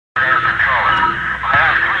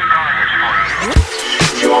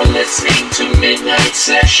listening to Midnight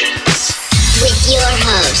Sessions with your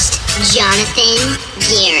host, Jonathan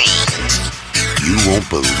Gearing. You won't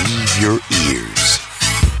believe your ears.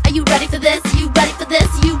 Are you ready for this? You ready for this?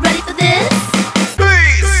 You ready for this?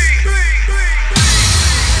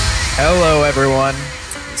 Hello, everyone.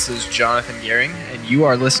 This is Jonathan Gearing, and you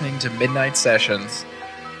are listening to Midnight Sessions.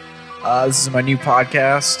 This is my new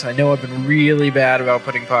podcast. I know I've been really bad about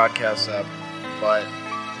putting podcasts up, but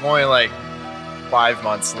I'm only like 5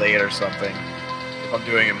 months late or something if I'm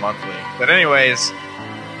doing it monthly. But anyways,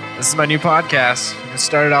 this is my new podcast. I'm going to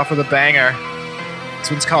start it off with a banger.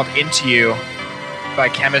 This one's called Into You by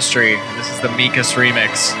Chemistry, and this is the Mikas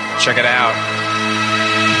remix. Check it out.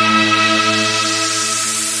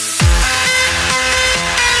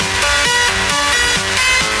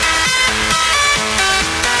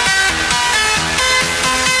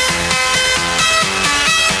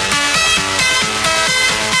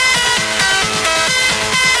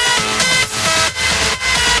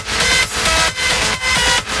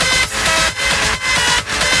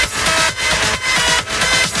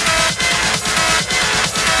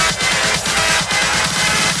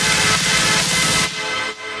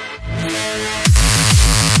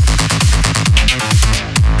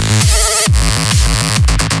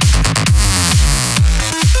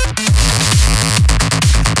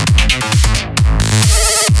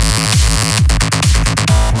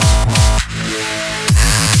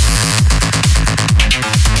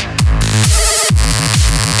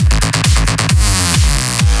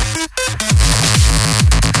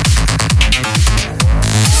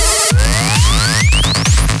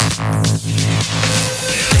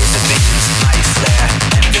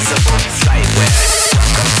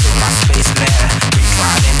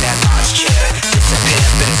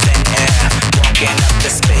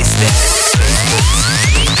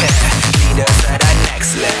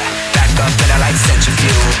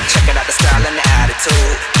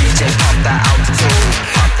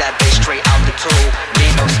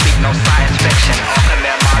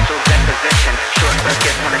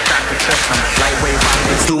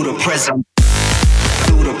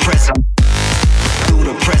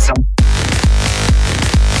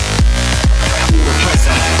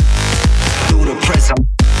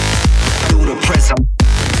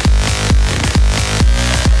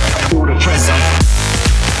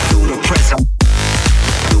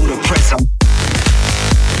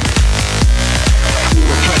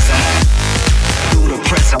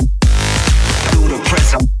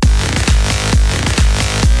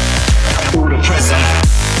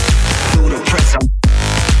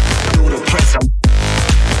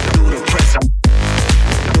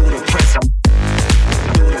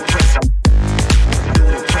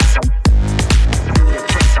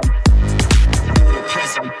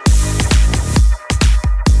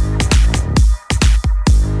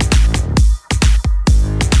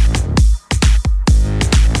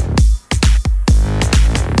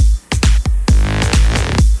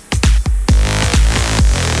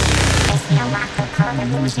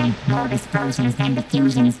 More explosions and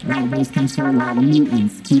diffusions. Light waves control all the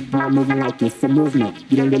mutants. Keep on moving like it's a movement.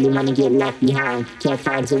 You don't really want to get left behind. Can't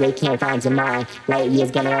find your way, can't find your mind. Light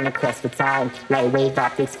years gonna run a quest for time. Light wave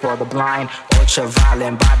optics for the blind.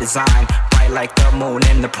 Ultraviolet by design. Bright like the moon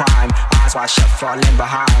in the prime. Eyes wide shut, falling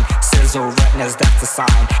behind. Sizzle retinas, that's the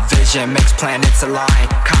sign. Vision makes planets align.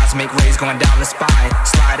 Cosmic rays going down the spine.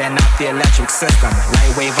 Sliding out the electric system.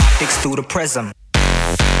 Light wave optics through the prism.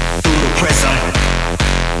 Through the prism.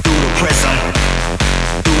 Through the prism,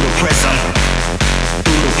 through the prism,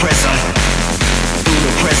 through the prism, through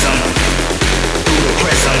the prism, through the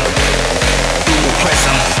prism, through the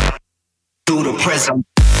prism, through the prism,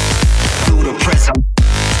 through the prism,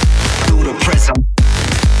 through the prism,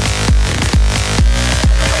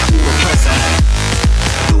 through the prism,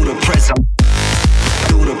 through the prism,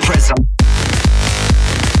 through the prism,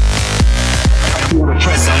 through the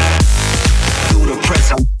prism, through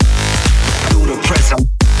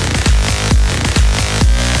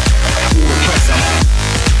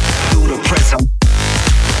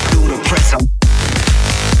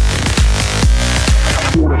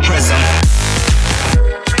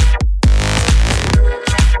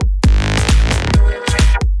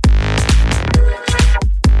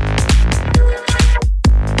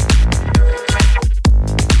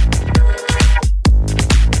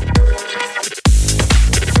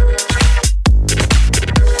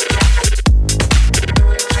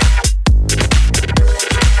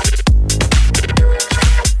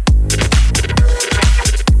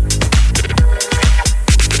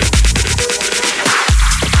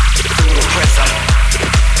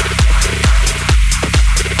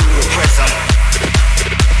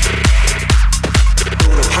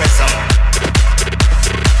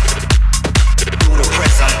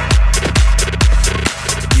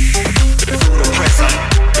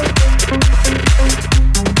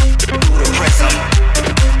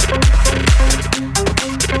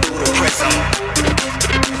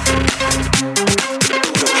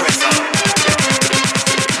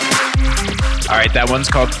right, that one's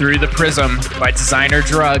called Through the Prism by Designer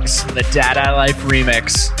Drugs, the Dada Life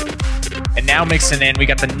remix. And now mixing in, we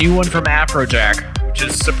got the new one from Afrojack, which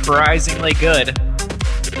is surprisingly good.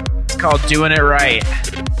 It's called Doing It Right.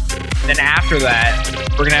 And then after that,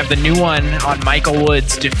 we're gonna have the new one on Michael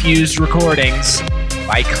Wood's Diffused Recordings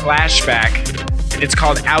by Clashback. And it's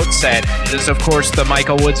called Outset. It is, of course, the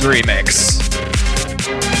Michael Woods remix.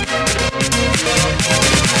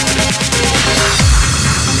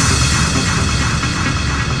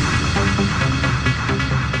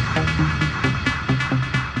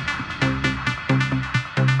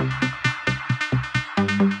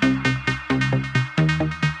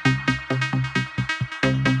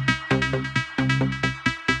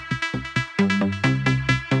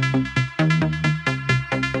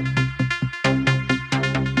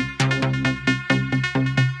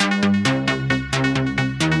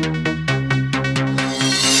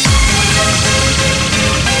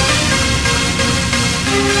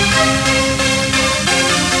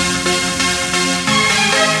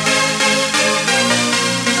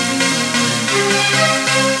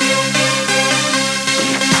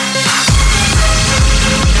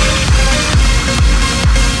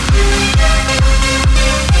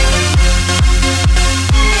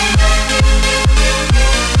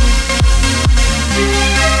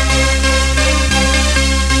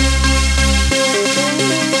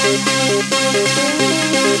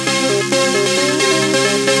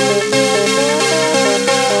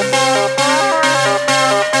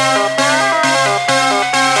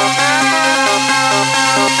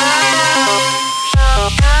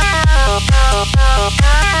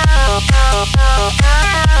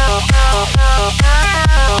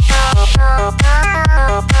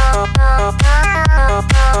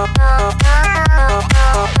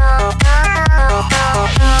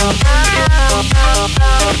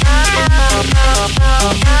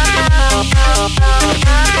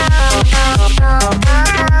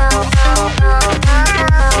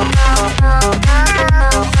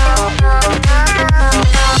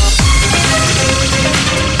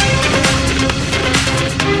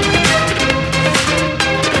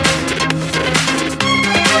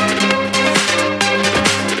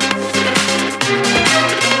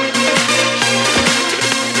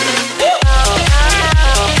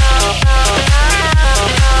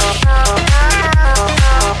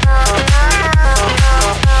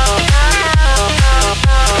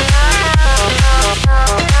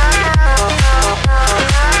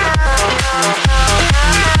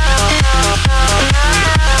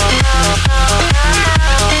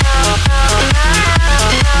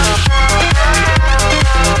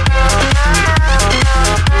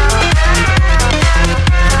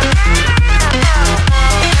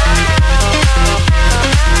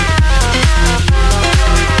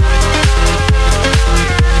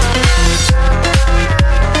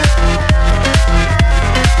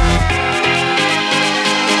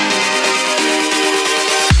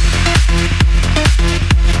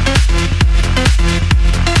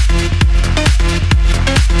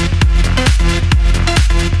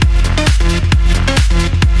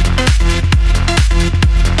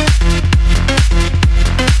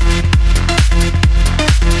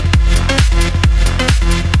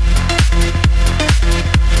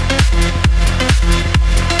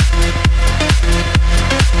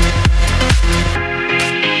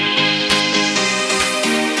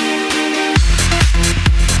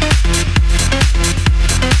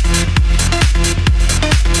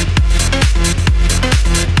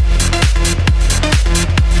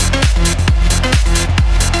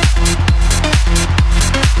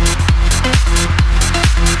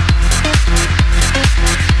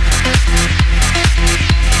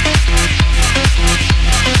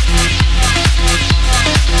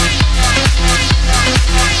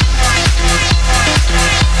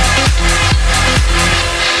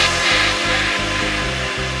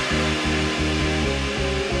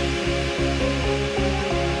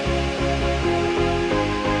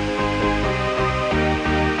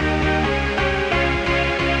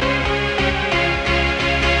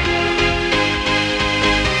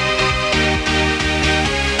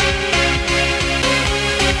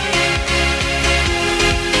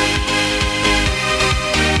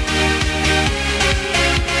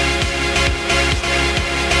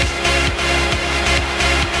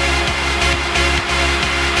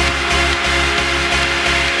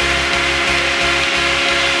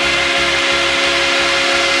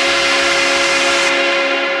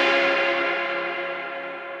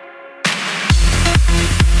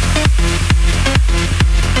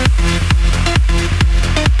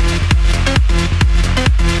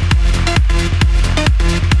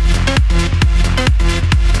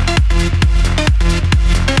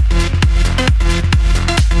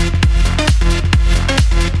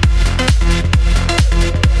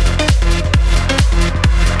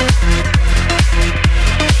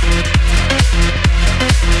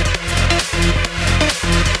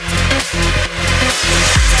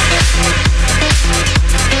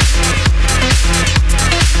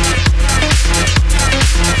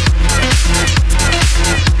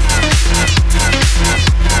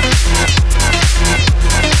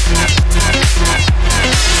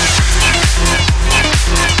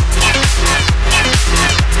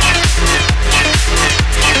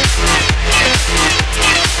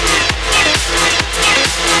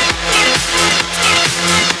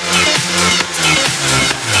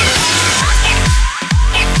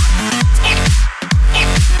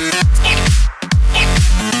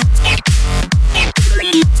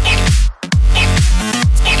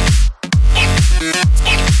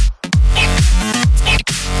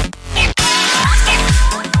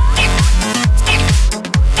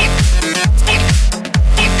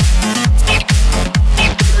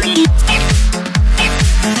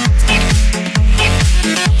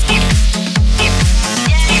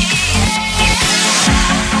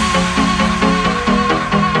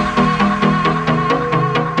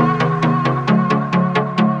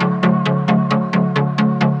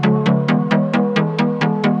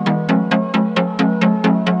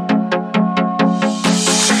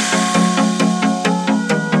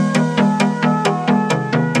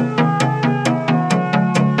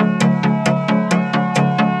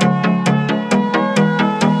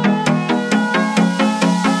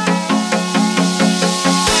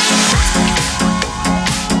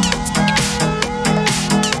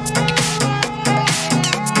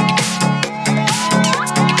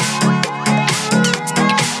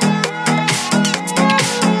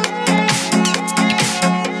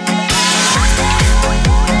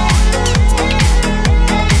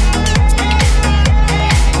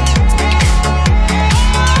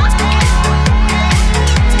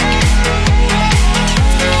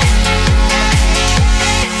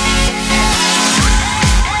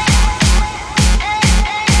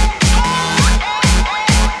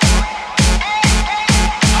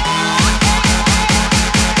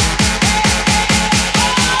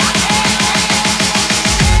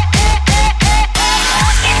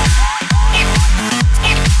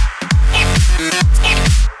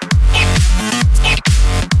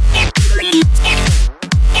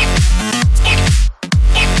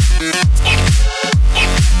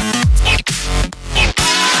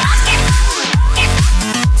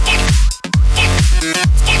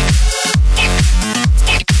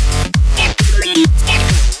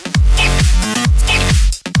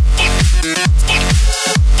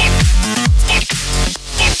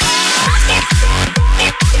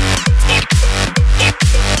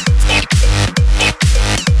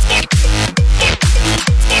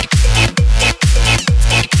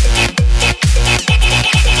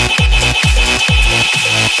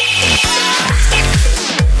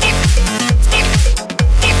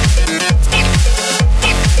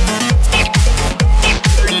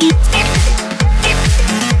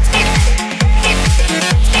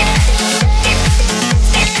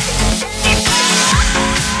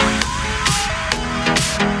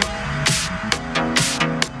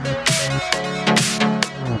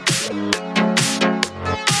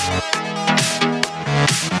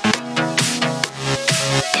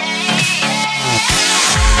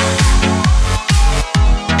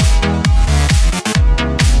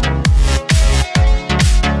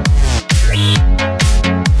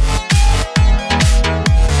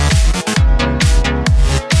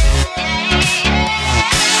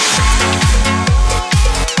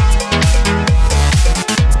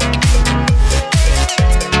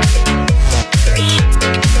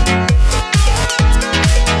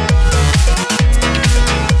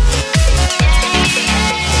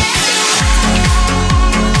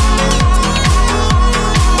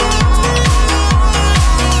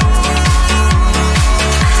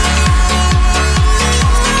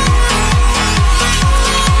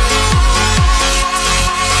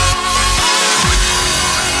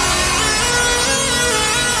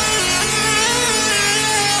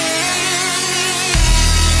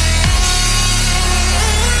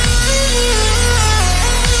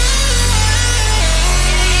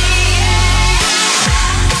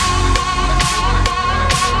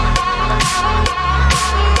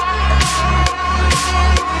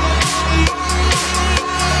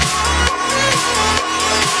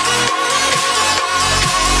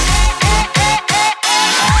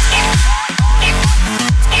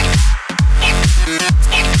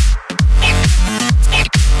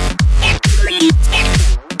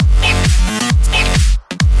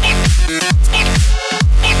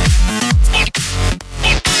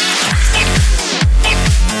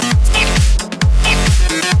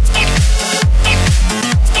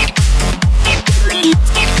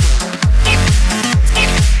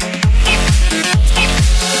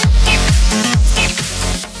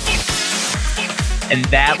 And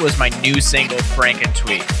that was my new single,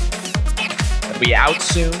 Frankentweet. It'll be out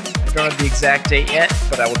soon. I don't have the exact date yet,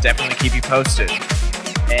 but I will definitely keep you posted.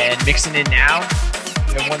 And mixing in now,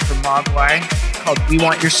 we have one from Mogwai called We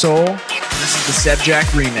Want Your Soul. This is the Seb Jack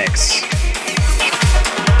remix.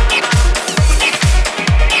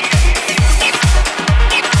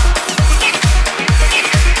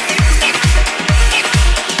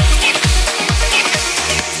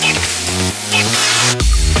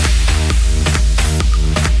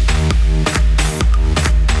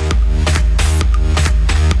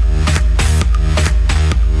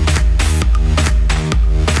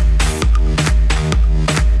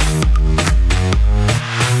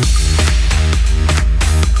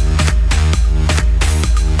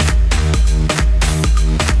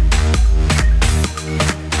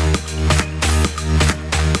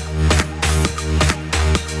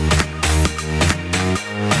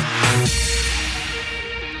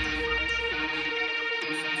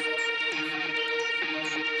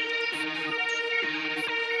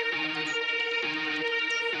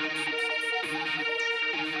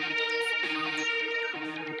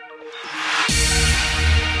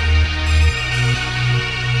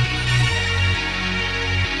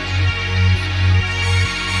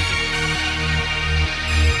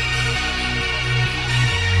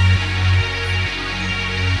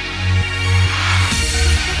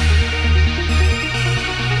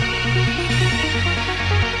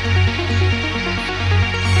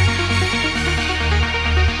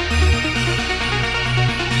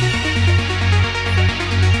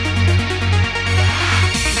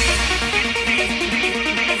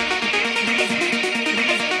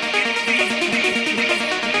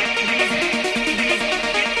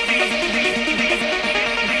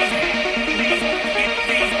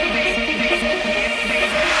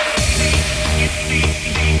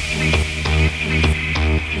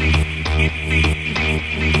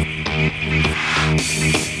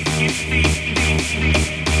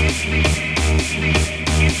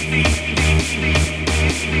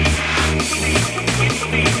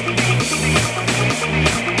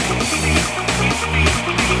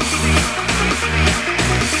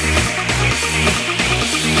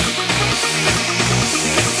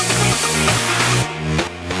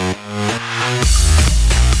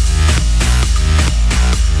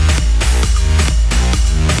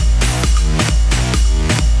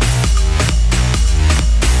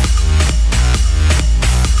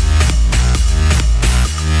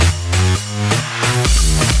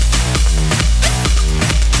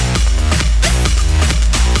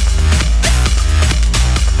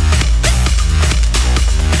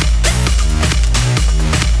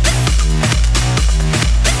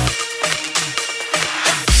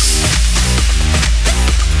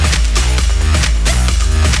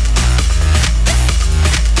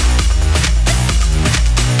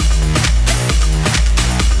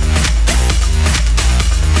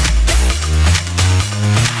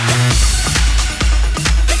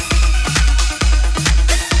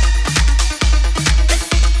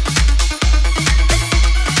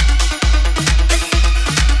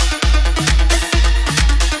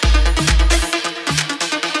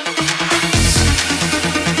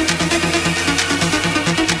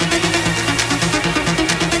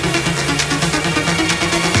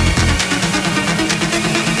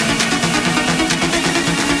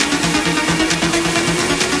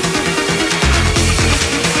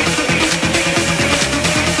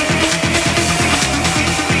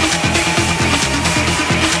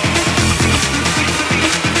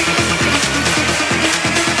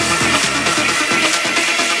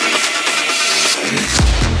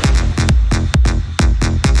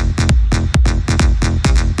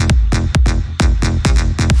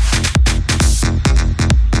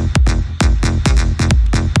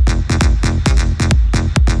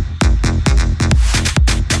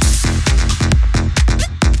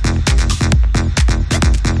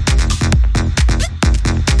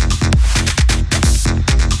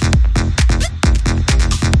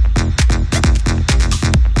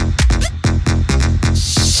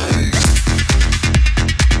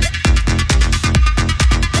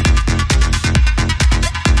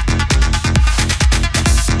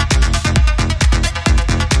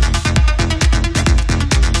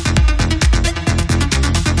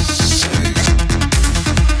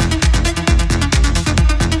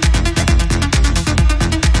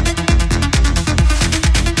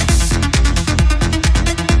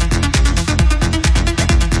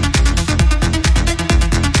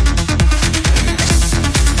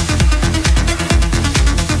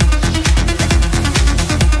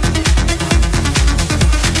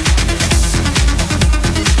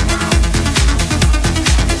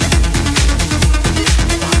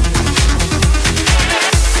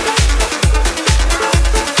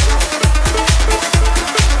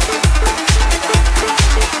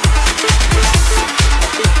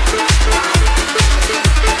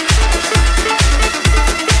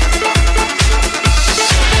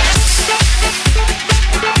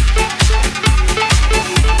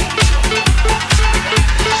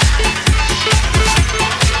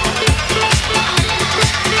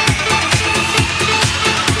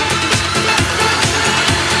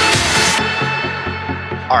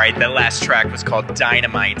 Alright, that last track was called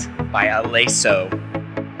Dynamite by Alesso.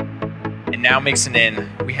 And now mixing in,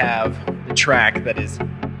 we have the track that is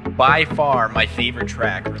by far my favorite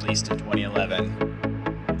track released in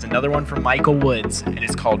 2011. It's another one from Michael Woods, and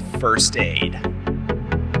it's called First Aid.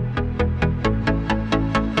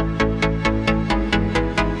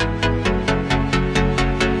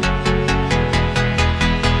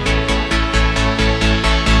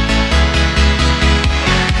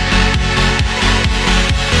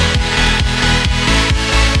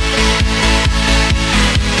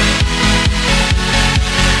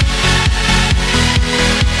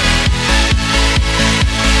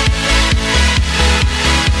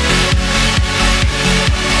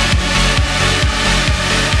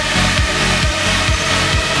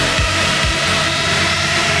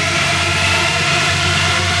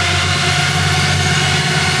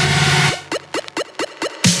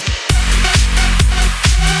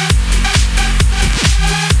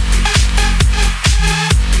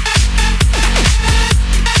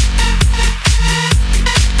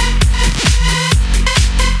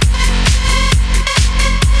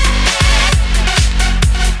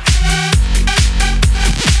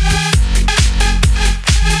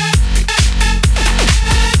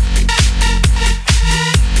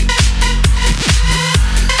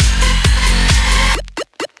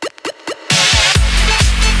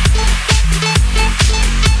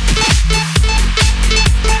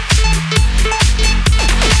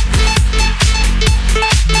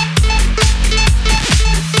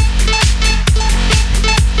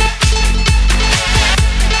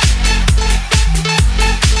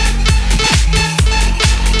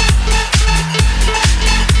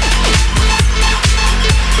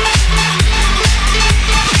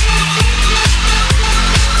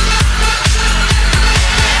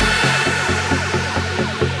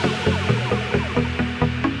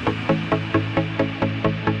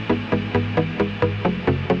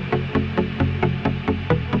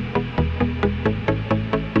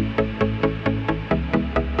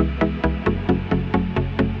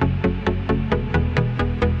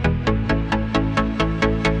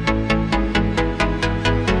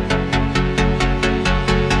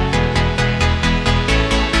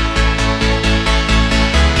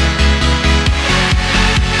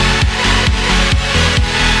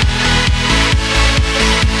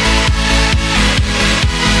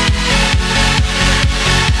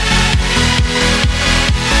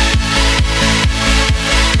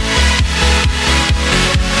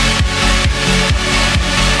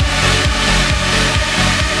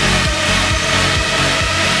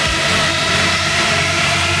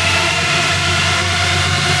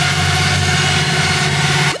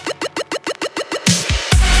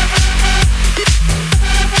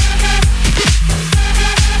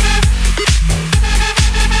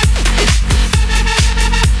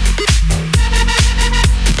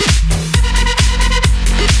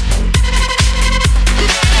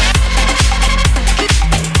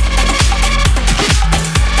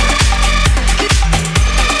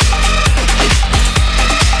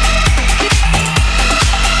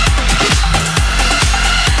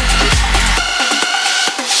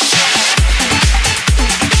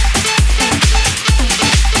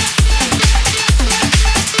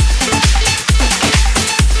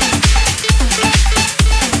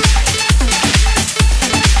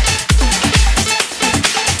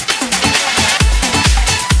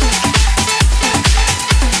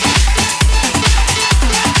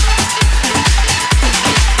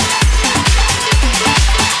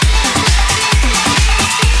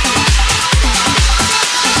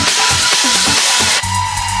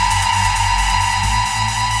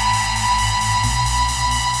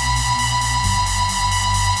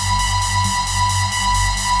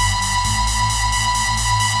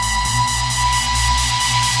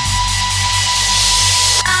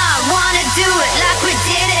 do it like we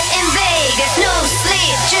did it in Vegas. No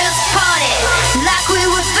sleep, just party like we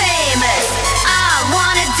were famous. I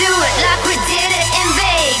wanna do it like we did it in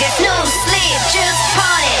Vegas. No sleep, just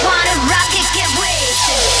party. Wanna rock it, get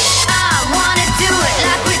wasted. I wanna do it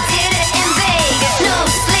like we did it in Vegas. No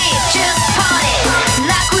sleep, just party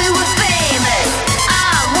like we were famous.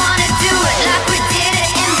 I wanna do it like we did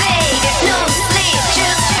it in Vegas. No sleep,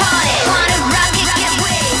 just party. Wanna rock it, get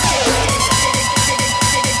wasted.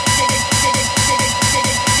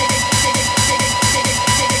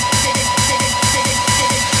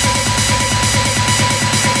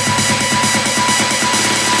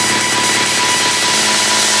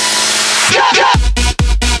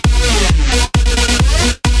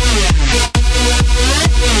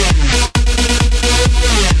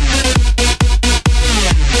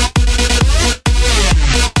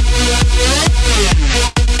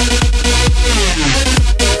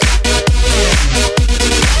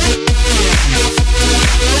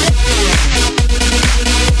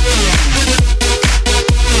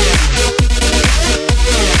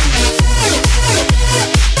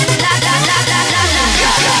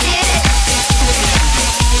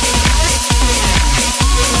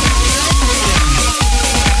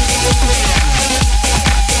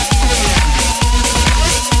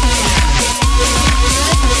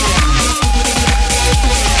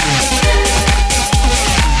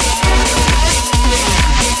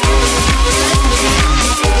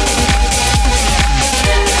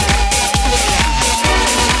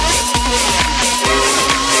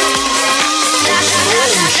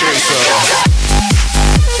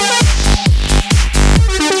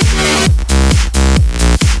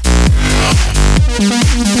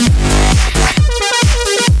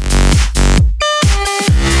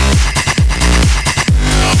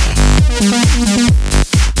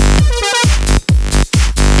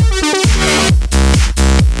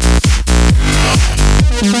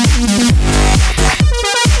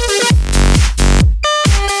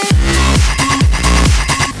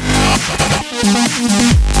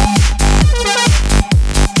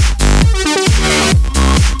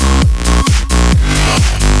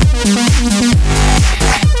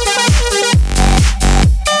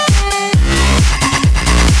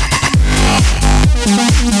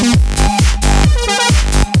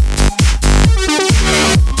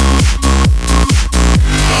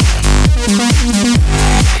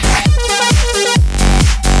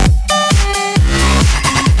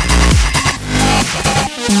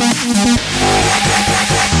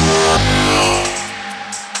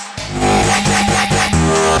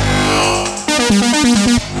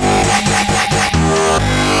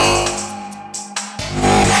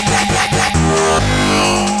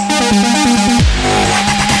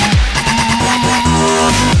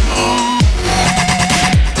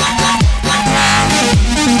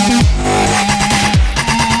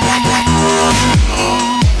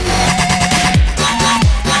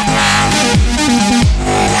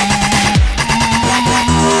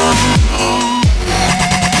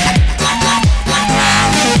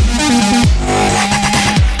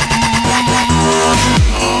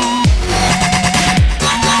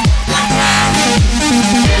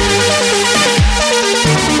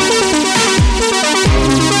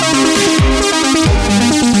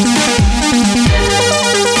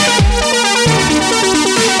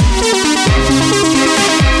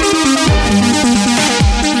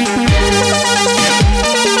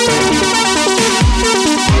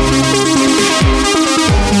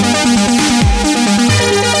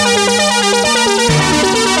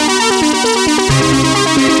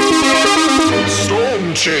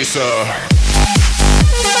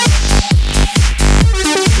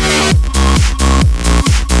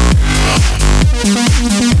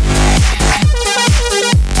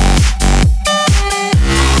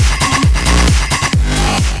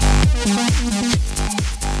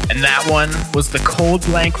 Was the Cold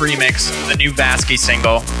Blank remix of the new Vasky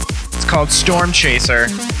single. It's called Storm Chaser.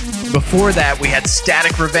 Before that, we had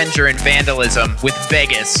Static Revenger and Vandalism with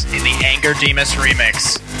Vegas in the Anger Demus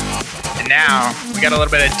remix. And now, we got a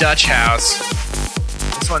little bit of Dutch House.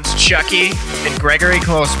 This one's Chucky and Gregory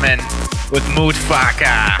Klosman with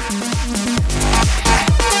Moodfaka.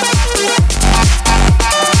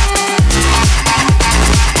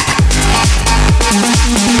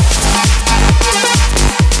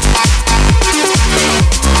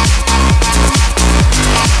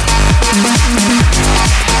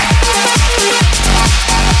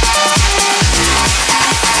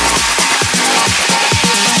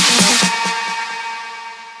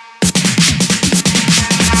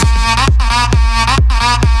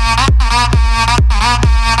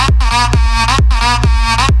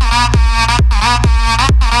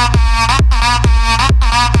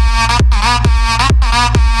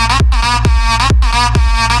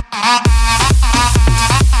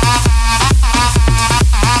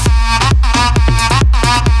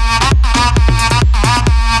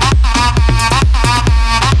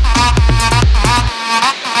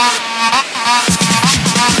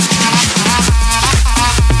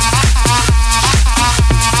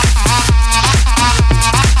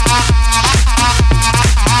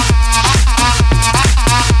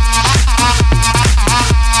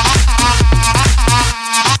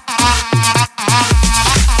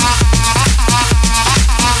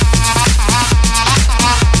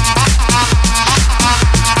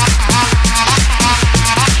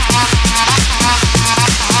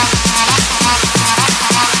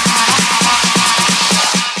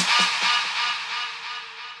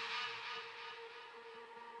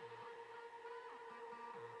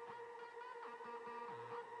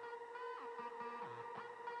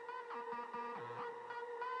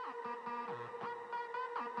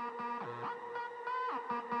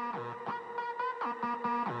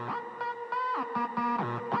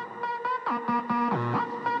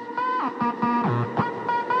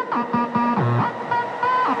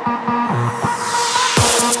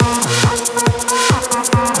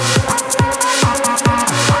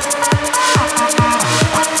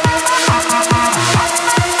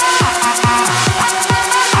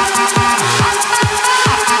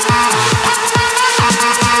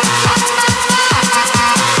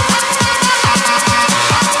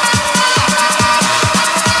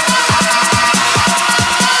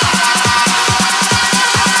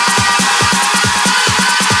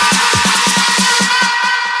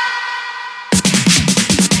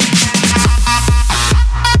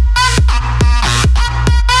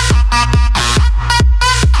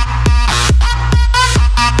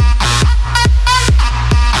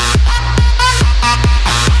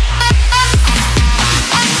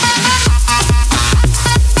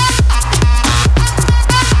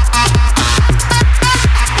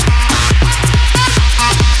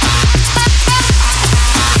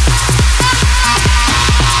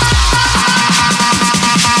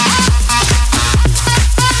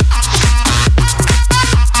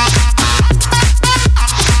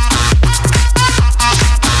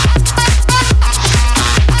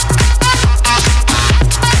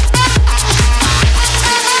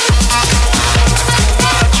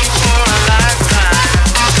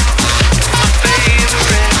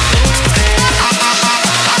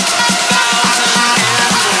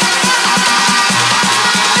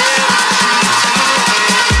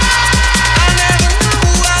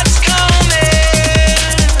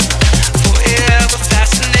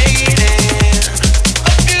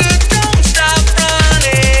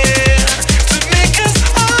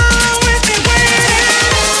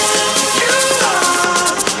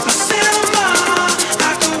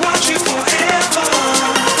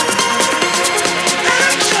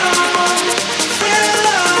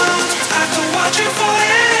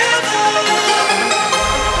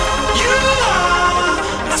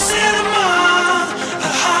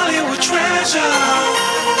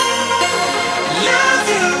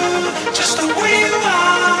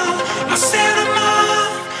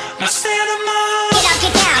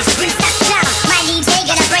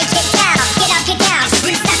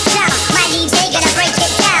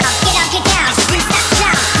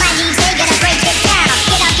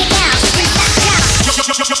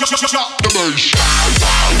 When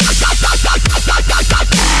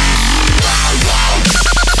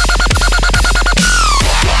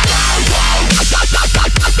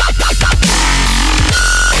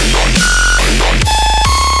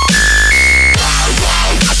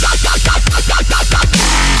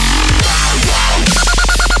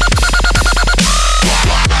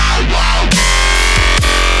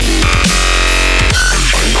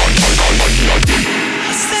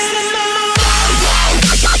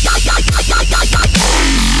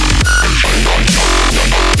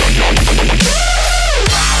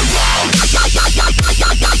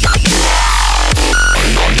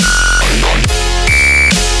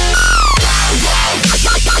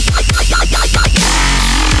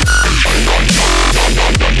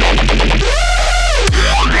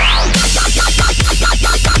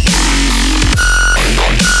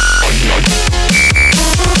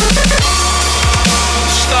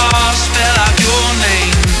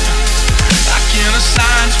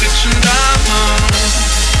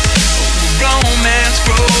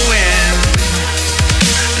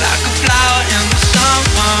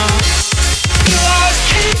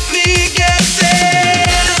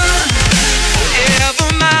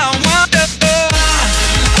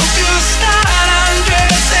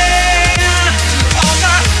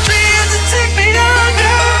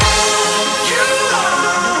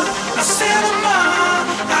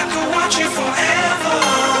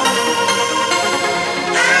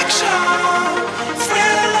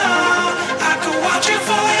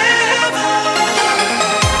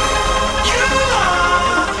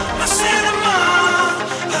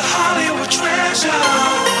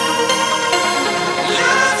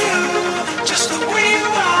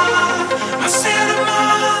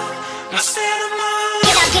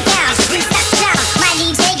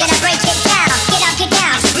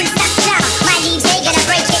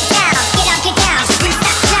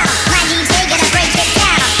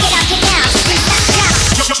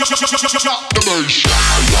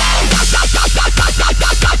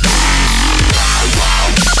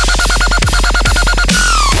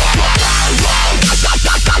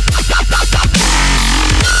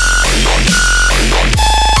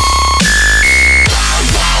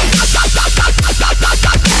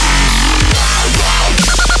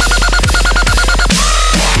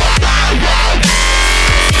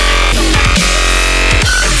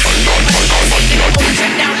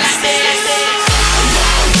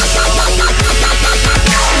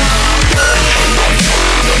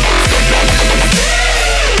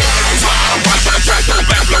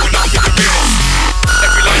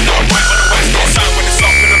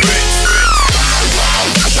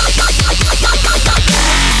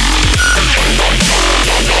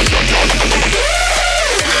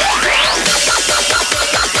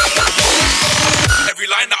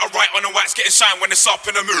it's up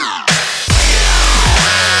in the mood.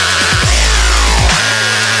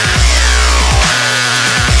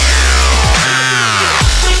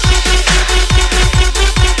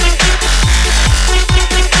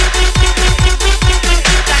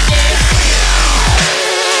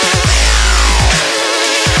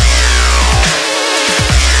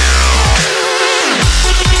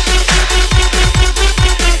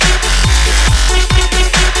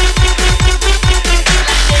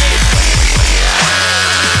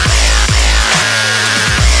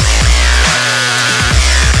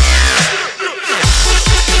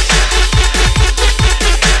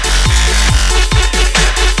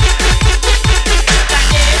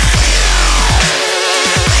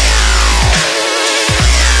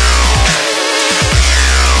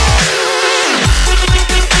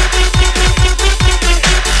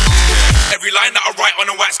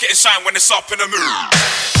 Shine when it's up in the mood.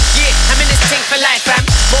 Yeah, I'm in this thing for life, fam.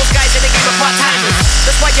 Most guys in the game are part-timers.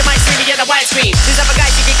 That's why you might see me in a widescreen. These other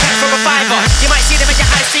guys you can catch from a fiver. You might see them at your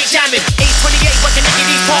high street jamming. 828, watching Nicky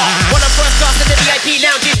D's part. One on first class in the VIP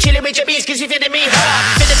lounges. Chilling with your beats cause you feeling me.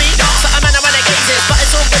 Feeling me? So I'm man, I'm on the cases. But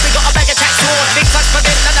it's all good, we got a bag of tax on. Big touch for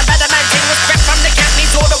this, and a better man thing was spread from the cat.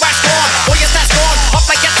 Needs all the wax gone. All your stats gone. Hop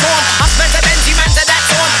like get torn. Us men to Benz, you man to that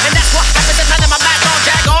torn. And that's what happens if none of my mad dog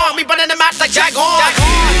jag on. We running the map like jag on.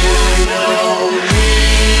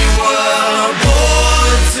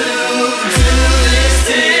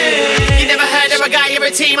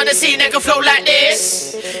 Team on the scene that can flow like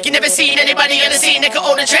this. You never seen anybody on the scene that can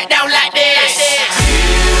hold the track down like this.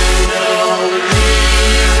 You know we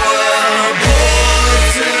were born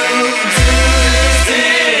to do this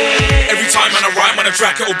thing. Every time when I rhyme on a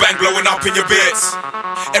track, it'll bang, blowing up in your bits.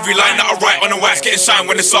 Every line that I write on the wax getting shine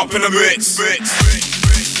when it's up in the mix.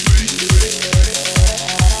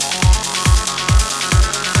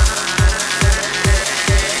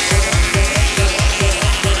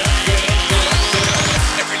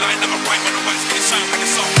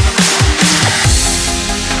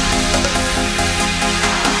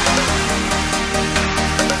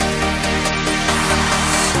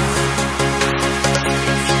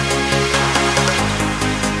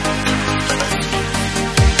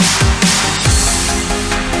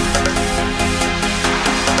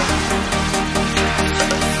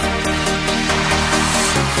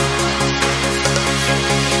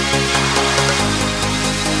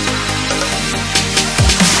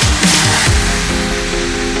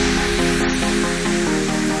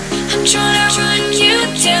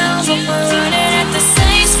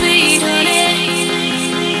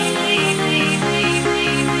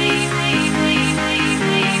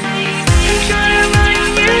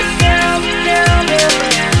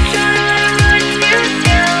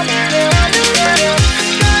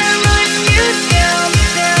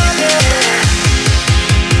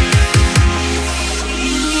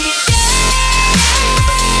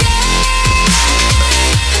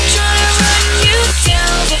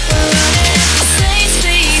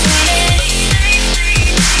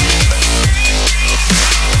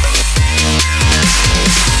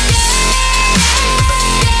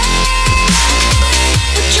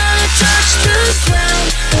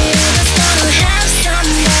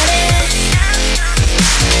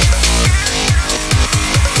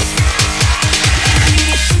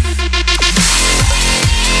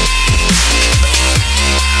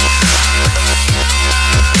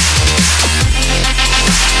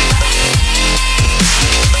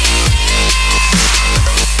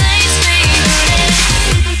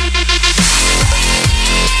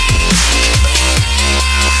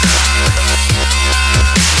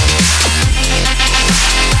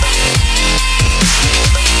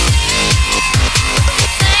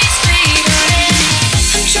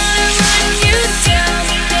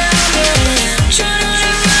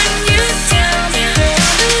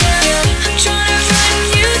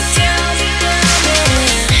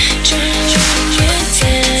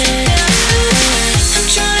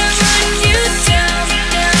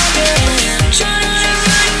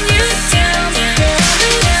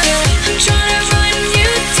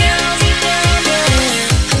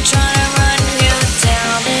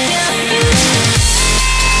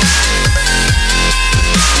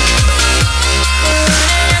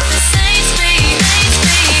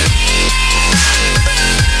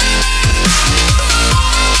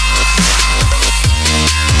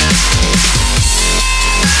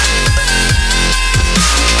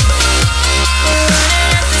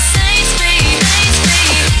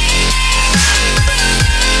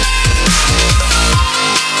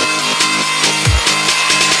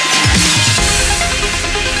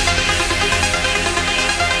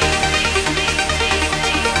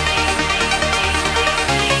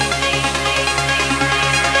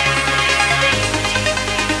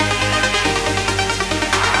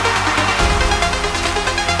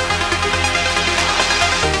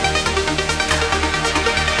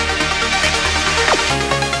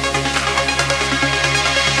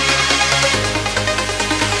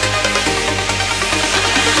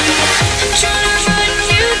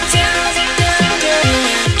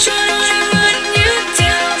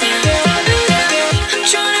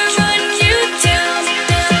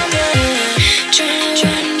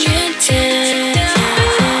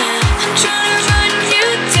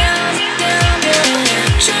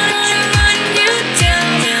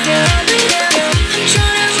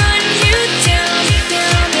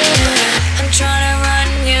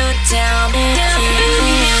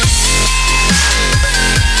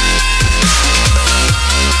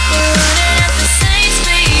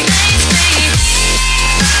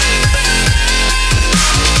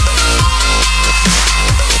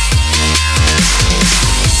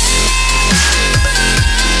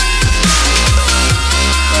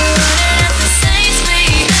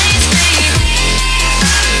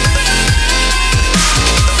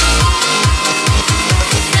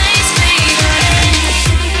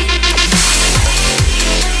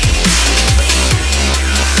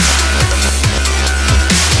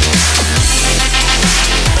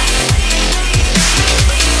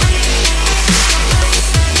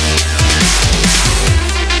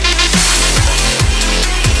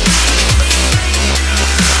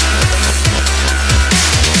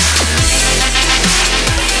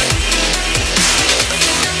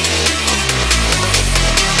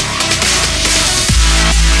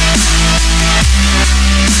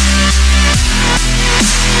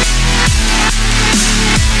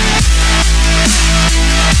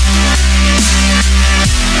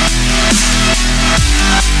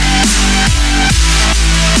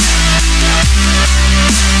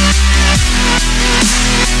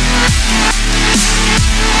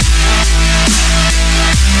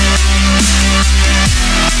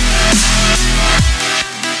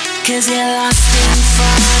 'cause you're lost in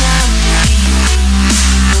front of me.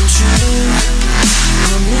 I'm true,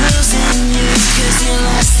 I'm losing you 'cause you're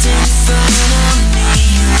lost in front of me.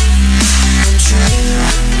 I'm true,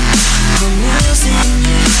 I'm losing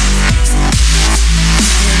you.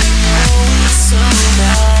 And I know it's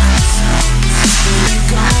over. When you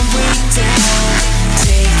gon' break down,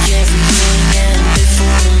 take everything and live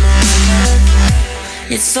for the moment.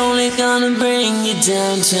 It's only gonna bring you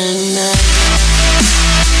down tonight.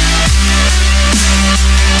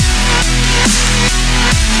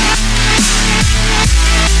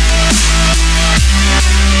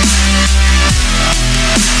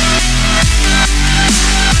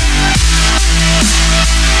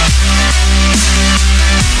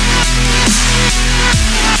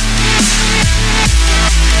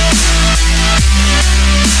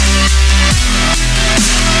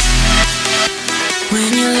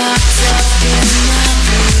 When you're locked up in my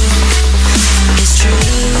blue, it's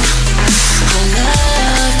true, I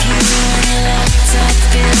love you. When you're locked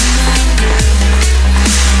up in my blue,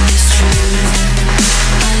 it's true,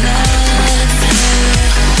 I love you.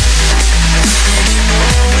 And you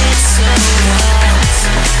know it's over.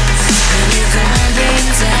 When you gon' break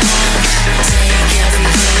down, take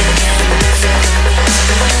everything and live for the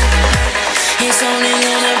moment. It's only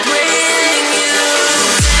gonna bring you.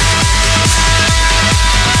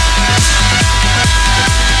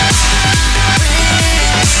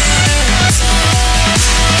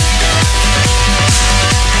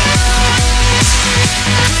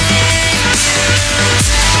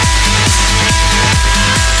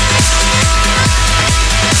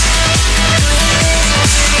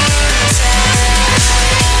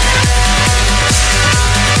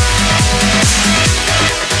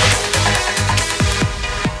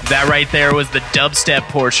 That right there was the dubstep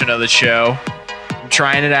portion of the show. I'm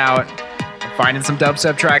trying it out. I'm finding some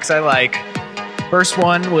dubstep tracks I like. First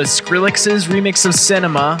one was Skrillex's remix of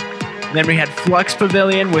Cinema. And then we had Flux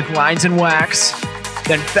Pavilion with Lines and Wax.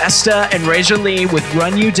 Then Festa and Razor Lee with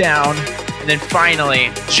Run You Down. And then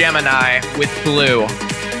finally, Gemini with Blue.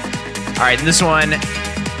 Alright, and this one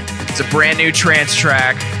is a brand new trance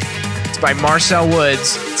track. It's by Marcel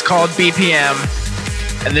Woods. It's called BPM.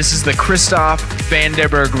 And this is the Christoph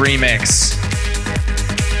Vanderberg remix.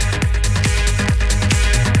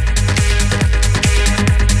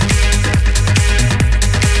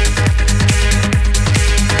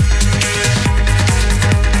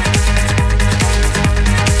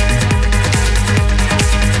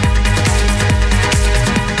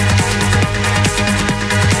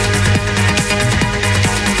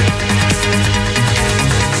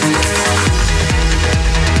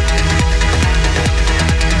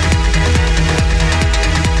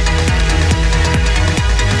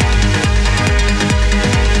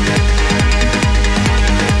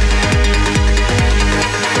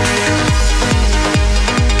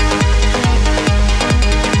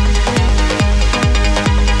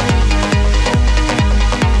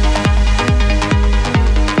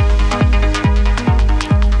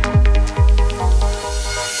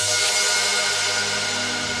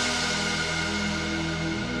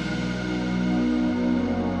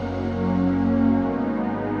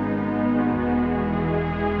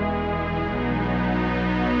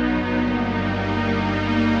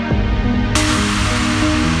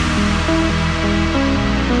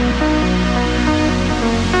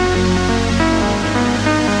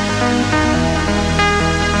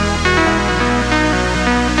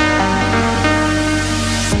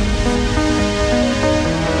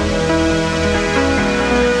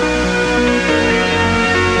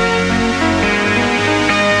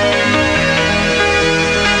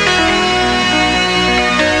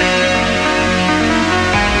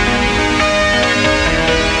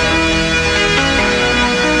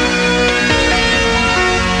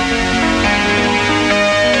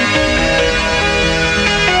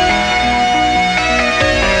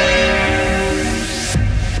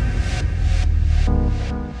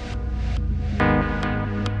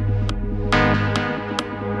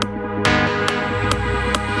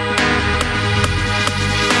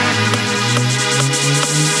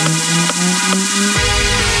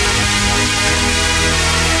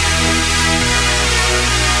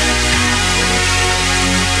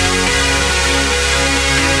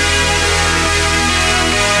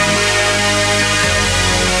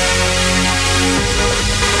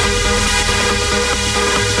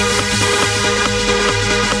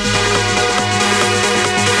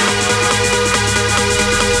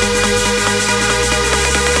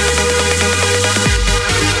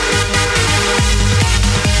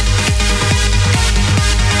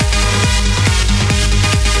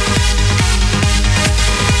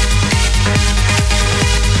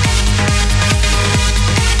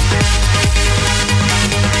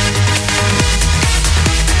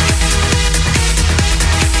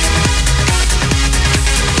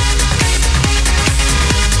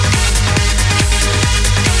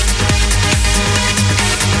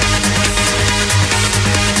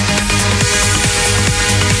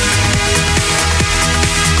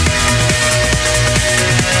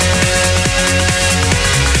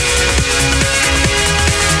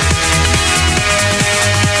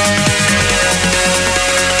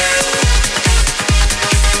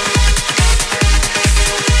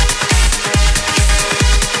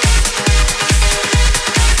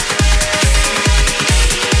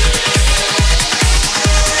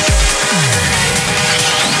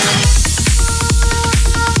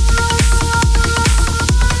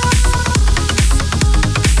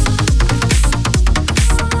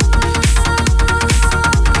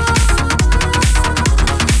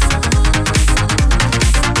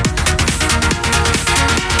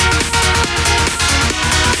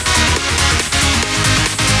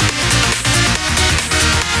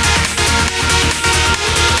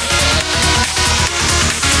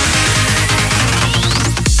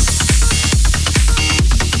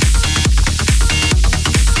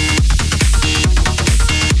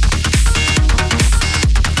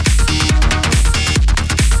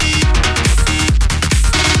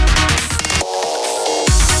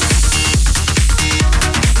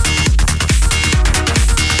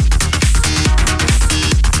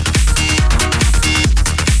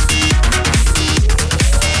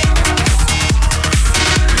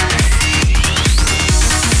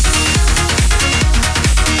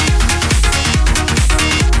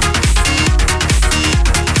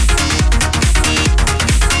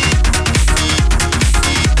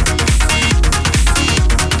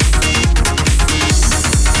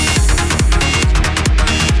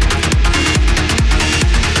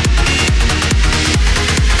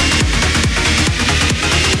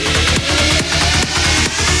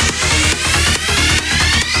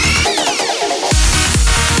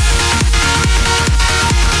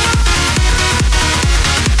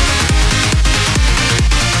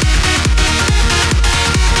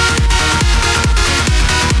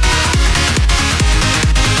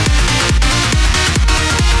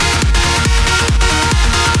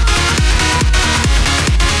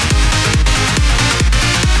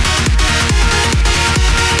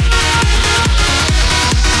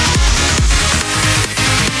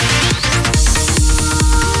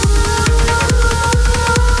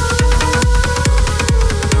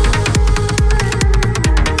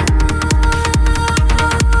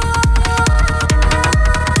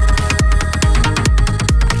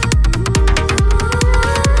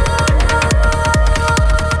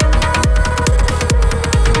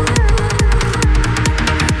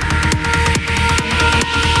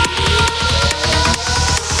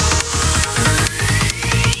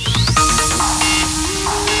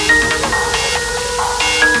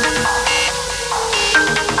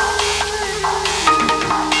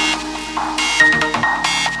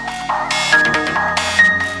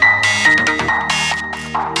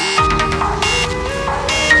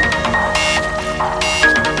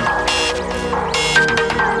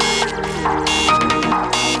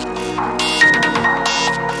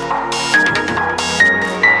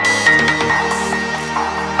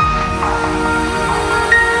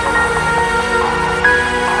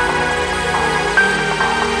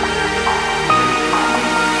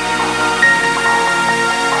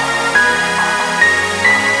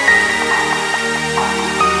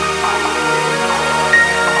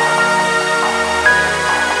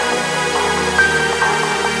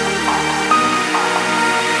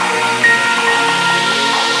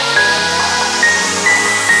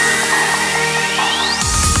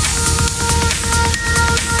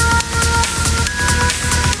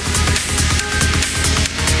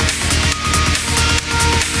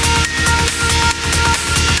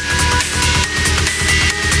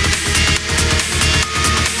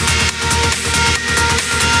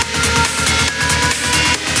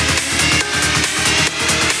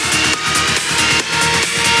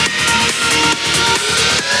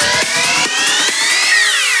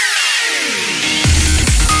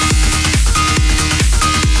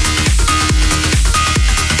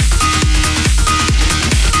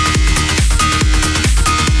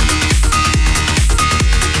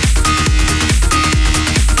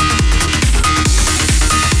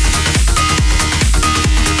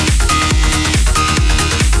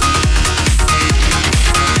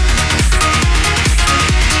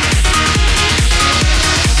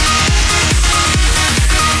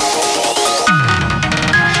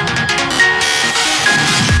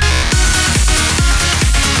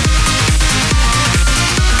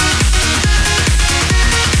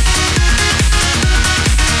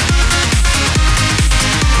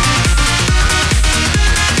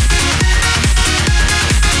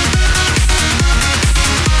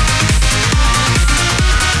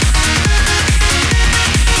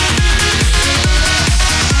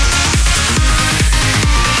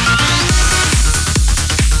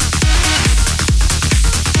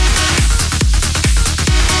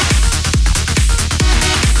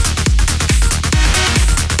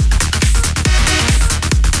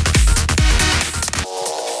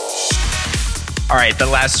 All right, the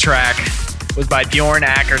last track was by Bjorn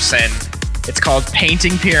Ackerson. It's called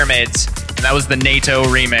Painting Pyramids, and that was the NATO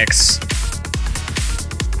remix.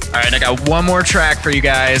 All right, I got one more track for you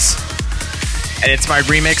guys, and it's my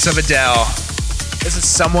remix of Adele. This is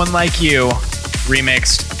Someone Like You,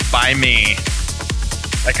 remixed by me.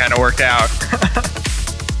 That kind of worked out.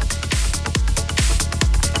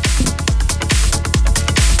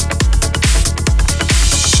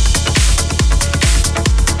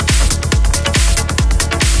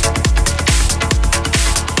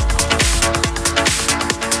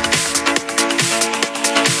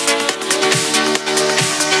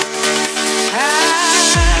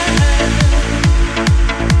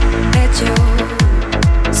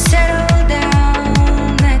 Settle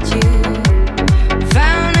down, that you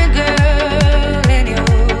found a girl and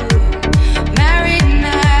you're married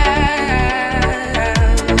now.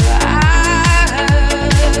 I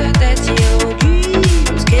heard that your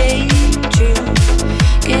dreams came true.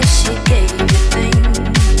 Guess she gave you things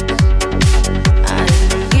I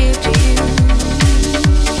didn't give to you.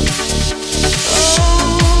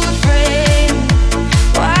 Oh, friend,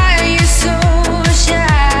 why are you so shy?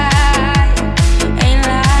 Ain't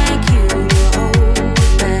like you to hold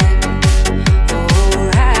back or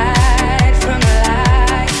hide from the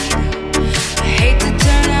light. I hate to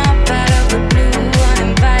turn up out of the blue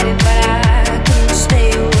uninvited, but I couldn't stay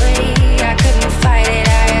away. I couldn't fight it. I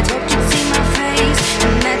had hoped you'd see my face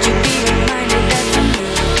and that you'd be reminded that for me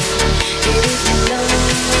it isn't love.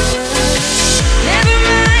 Never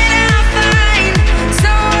mind, I'll find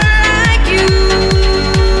someone like you.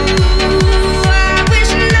 I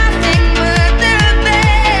wish nothing but the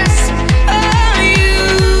best for you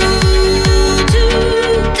too.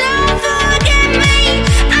 Don't forget me.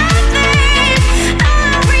 I think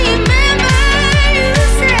I remember you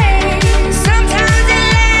say sometimes it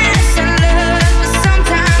lasts in love, but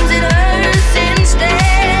sometimes it hurts instead.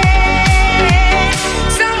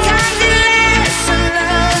 Sometimes it lasts in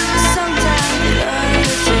love, but sometimes it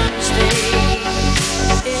hurts instead.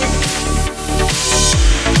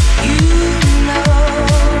 You know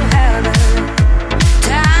how the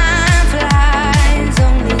time flies.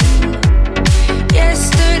 Only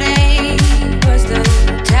yesterday was the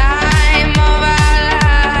time of our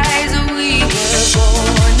lives. We were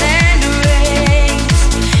born and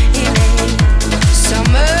raised in a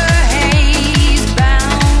summer haze,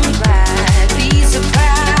 bound by the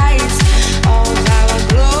surprise of our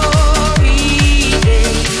glory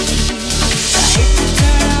days. I hate to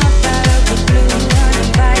turn up out of the blue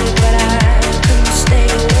uninvited, but I couldn't stay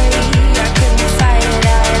away. I couldn't fight it. I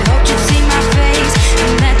had hoped you'd see my face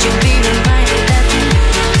and that you'd be reminded that for me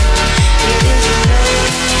it isn't love.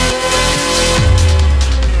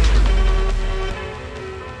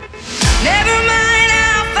 Never mind,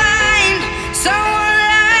 I'll find someone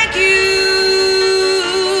like you.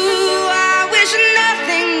 I wish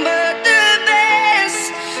nothing but the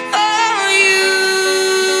best for you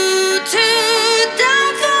too.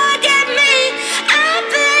 Don't forget me. I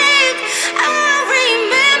think I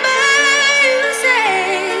remember you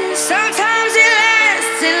say sometimes it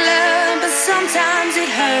lasts in love, but sometimes it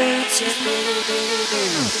hurts you.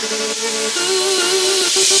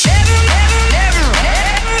 Never mind you.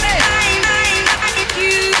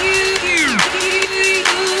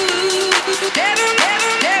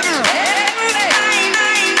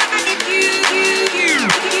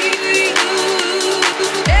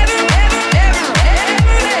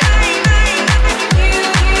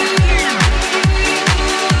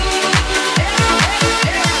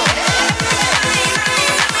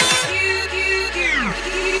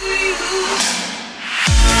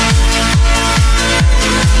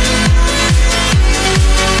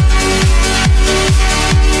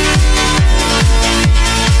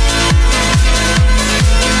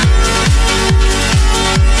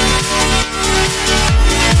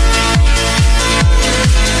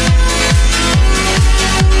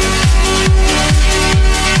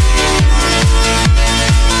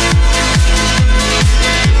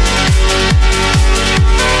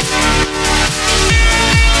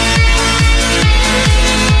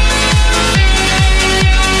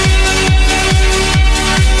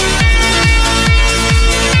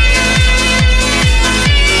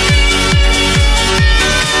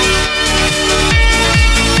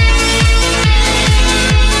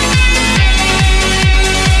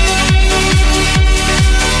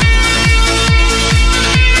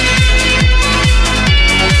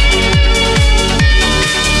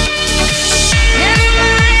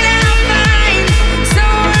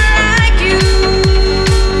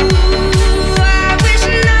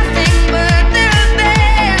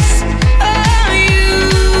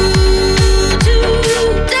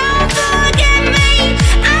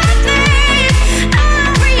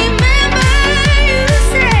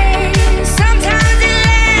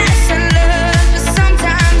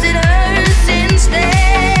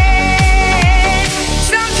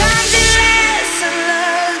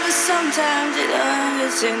 Sometimes it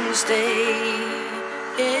hurts and stay.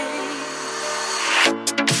 Yeah.